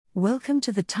Welcome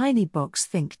to the Tiny Box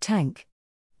Think Tank.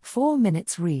 4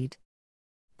 minutes read.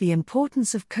 The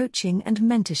importance of coaching and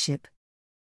mentorship.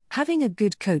 Having a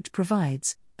good coach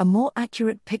provides a more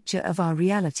accurate picture of our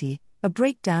reality, a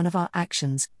breakdown of our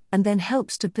actions, and then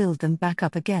helps to build them back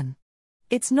up again.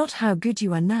 It's not how good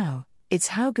you are now, it's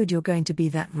how good you're going to be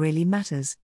that really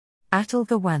matters. Atul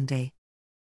Gawande.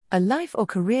 A life or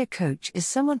career coach is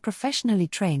someone professionally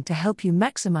trained to help you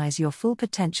maximize your full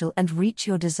potential and reach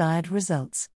your desired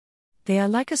results. They are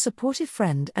like a supportive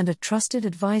friend and a trusted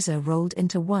advisor rolled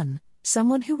into one,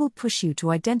 someone who will push you to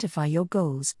identify your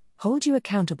goals, hold you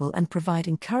accountable, and provide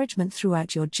encouragement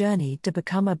throughout your journey to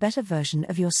become a better version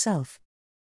of yourself.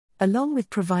 Along with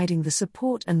providing the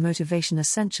support and motivation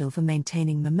essential for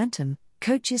maintaining momentum,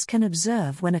 coaches can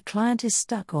observe when a client is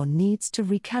stuck or needs to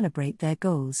recalibrate their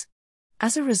goals.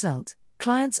 As a result,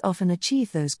 clients often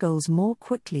achieve those goals more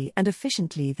quickly and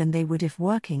efficiently than they would if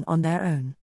working on their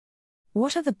own.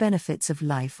 What are the benefits of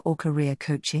life or career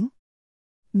coaching?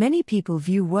 Many people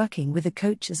view working with a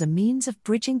coach as a means of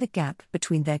bridging the gap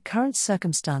between their current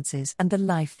circumstances and the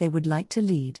life they would like to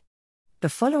lead. The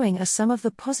following are some of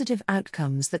the positive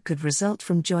outcomes that could result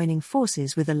from joining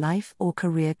forces with a life or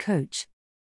career coach.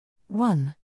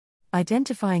 1.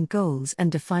 Identifying goals and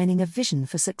defining a vision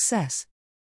for success.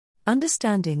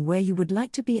 Understanding where you would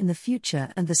like to be in the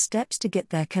future and the steps to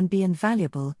get there can be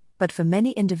invaluable, but for many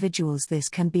individuals this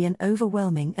can be an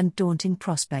overwhelming and daunting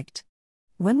prospect.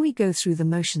 When we go through the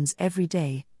motions every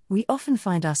day, we often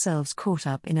find ourselves caught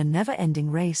up in a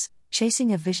never-ending race,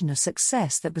 chasing a vision of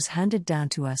success that was handed down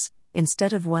to us,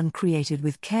 instead of one created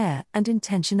with care and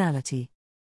intentionality.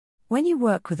 When you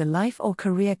work with a life or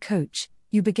career coach,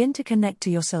 you begin to connect to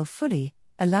yourself fully,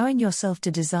 allowing yourself to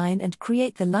design and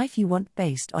create the life you want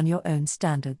based on your own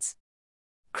standards.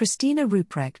 Christina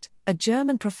Ruprecht, a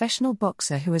German professional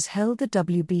boxer who has held the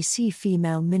WBC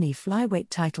female mini flyweight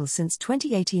title since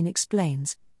 2018,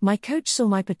 explains, "My coach saw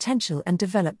my potential and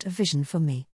developed a vision for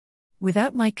me.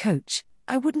 Without my coach,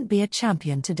 I wouldn't be a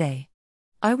champion today.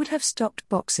 I would have stopped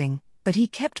boxing, but he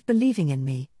kept believing in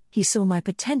me, he saw my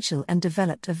potential and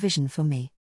developed a vision for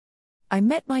me. I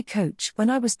met my coach when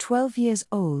I was 12 years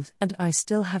old and I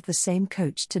still have the same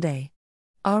coach today.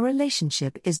 Our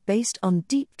relationship is based on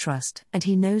deep trust and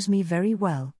he knows me very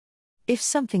well. If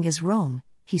something is wrong,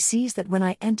 he sees that when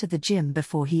I enter the gym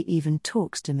before he even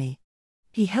talks to me.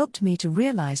 He helped me to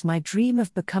realize my dream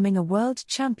of becoming a world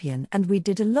champion and we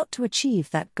did a lot to achieve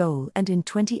that goal, and in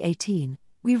 2018,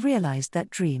 we realized that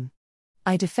dream.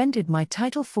 I defended my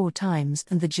title 4 times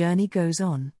and the journey goes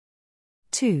on."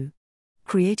 2.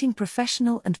 Creating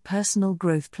professional and personal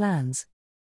growth plans.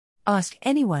 Ask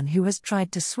anyone who has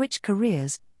tried to switch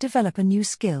careers, develop a new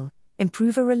skill,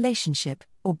 improve a relationship,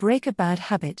 or break a bad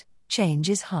habit. Change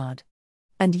is hard.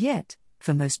 And yet,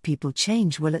 for most people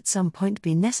change will at some point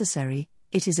be necessary.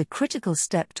 It is a critical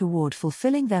step toward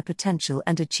fulfilling their potential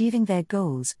and achieving their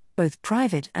goals, both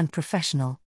private and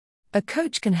professional. A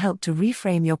coach can help to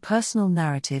reframe your personal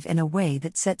narrative in a way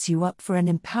that sets you up for an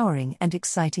empowering and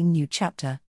exciting new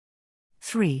chapter.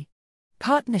 3.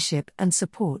 Partnership and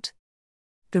support.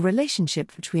 The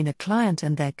relationship between a client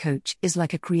and their coach is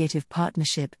like a creative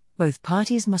partnership. Both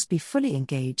parties must be fully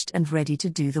engaged and ready to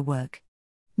do the work.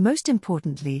 Most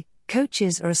importantly,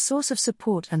 coaches are a source of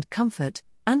support and comfort.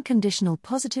 Unconditional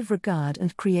positive regard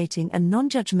and creating a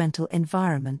non-judgmental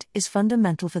environment is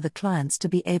fundamental for the clients to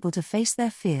be able to face their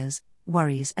fears,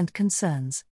 worries, and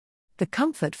concerns. The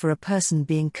comfort for a person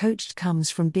being coached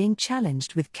comes from being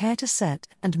challenged with care to set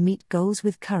and meet goals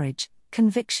with courage,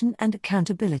 conviction, and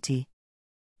accountability.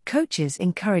 Coaches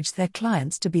encourage their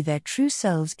clients to be their true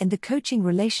selves in the coaching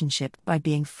relationship by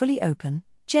being fully open,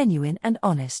 genuine, and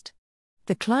honest.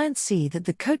 The clients see that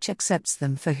the coach accepts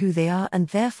them for who they are and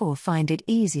therefore find it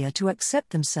easier to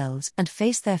accept themselves and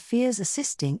face their fears,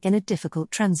 assisting in a difficult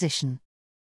transition.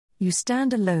 You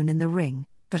stand alone in the ring,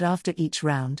 but after each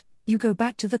round, you go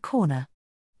back to the corner.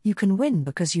 You can win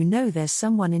because you know there's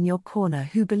someone in your corner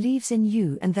who believes in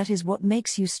you, and that is what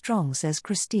makes you strong, says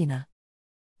Christina.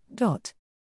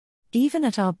 Even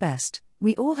at our best,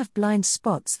 we all have blind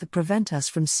spots that prevent us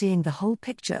from seeing the whole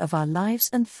picture of our lives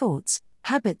and thoughts,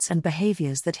 habits and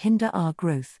behaviors that hinder our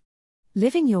growth.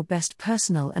 Living your best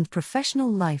personal and professional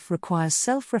life requires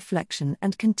self-reflection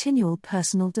and continual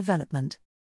personal development.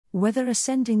 Whether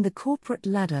ascending the corporate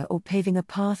ladder or paving a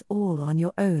path all on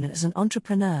your own as an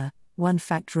entrepreneur, one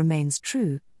fact remains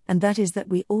true, and that is that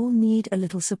we all need a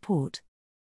little support.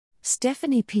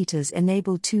 Stephanie Peters,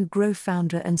 Enable2 Grow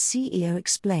founder and CEO,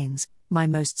 explains, "My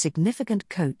most significant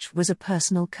coach was a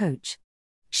personal coach.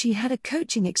 She had a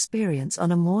coaching experience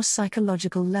on a more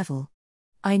psychological level.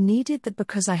 I needed that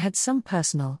because I had some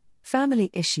personal, family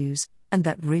issues, and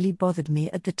that really bothered me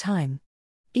at the time.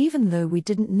 Even though we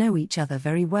didn't know each other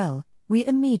very well, we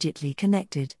immediately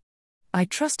connected. I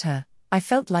trust her, I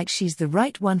felt like she's the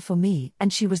right one for me,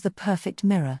 and she was the perfect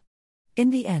mirror. In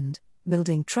the end,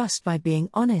 building trust by being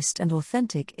honest and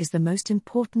authentic is the most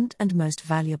important and most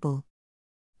valuable.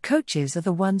 Coaches are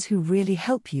the ones who really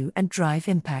help you and drive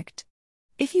impact.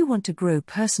 If you want to grow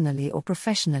personally or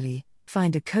professionally,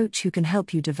 find a coach who can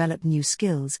help you develop new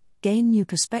skills, gain new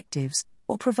perspectives,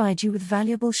 or provide you with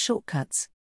valuable shortcuts.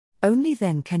 Only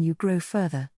then can you grow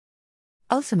further.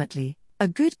 Ultimately, a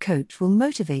good coach will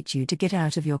motivate you to get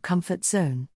out of your comfort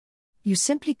zone. You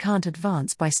simply can't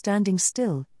advance by standing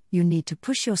still, you need to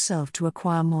push yourself to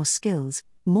acquire more skills,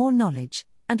 more knowledge,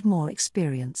 and more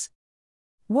experience.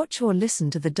 Watch or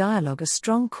listen to the dialogue A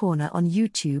Strong Corner on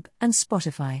YouTube and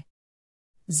Spotify.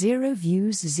 0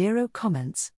 views, 0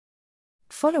 comments.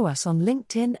 Follow us on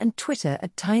LinkedIn and Twitter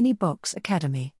at Tiny Box Academy.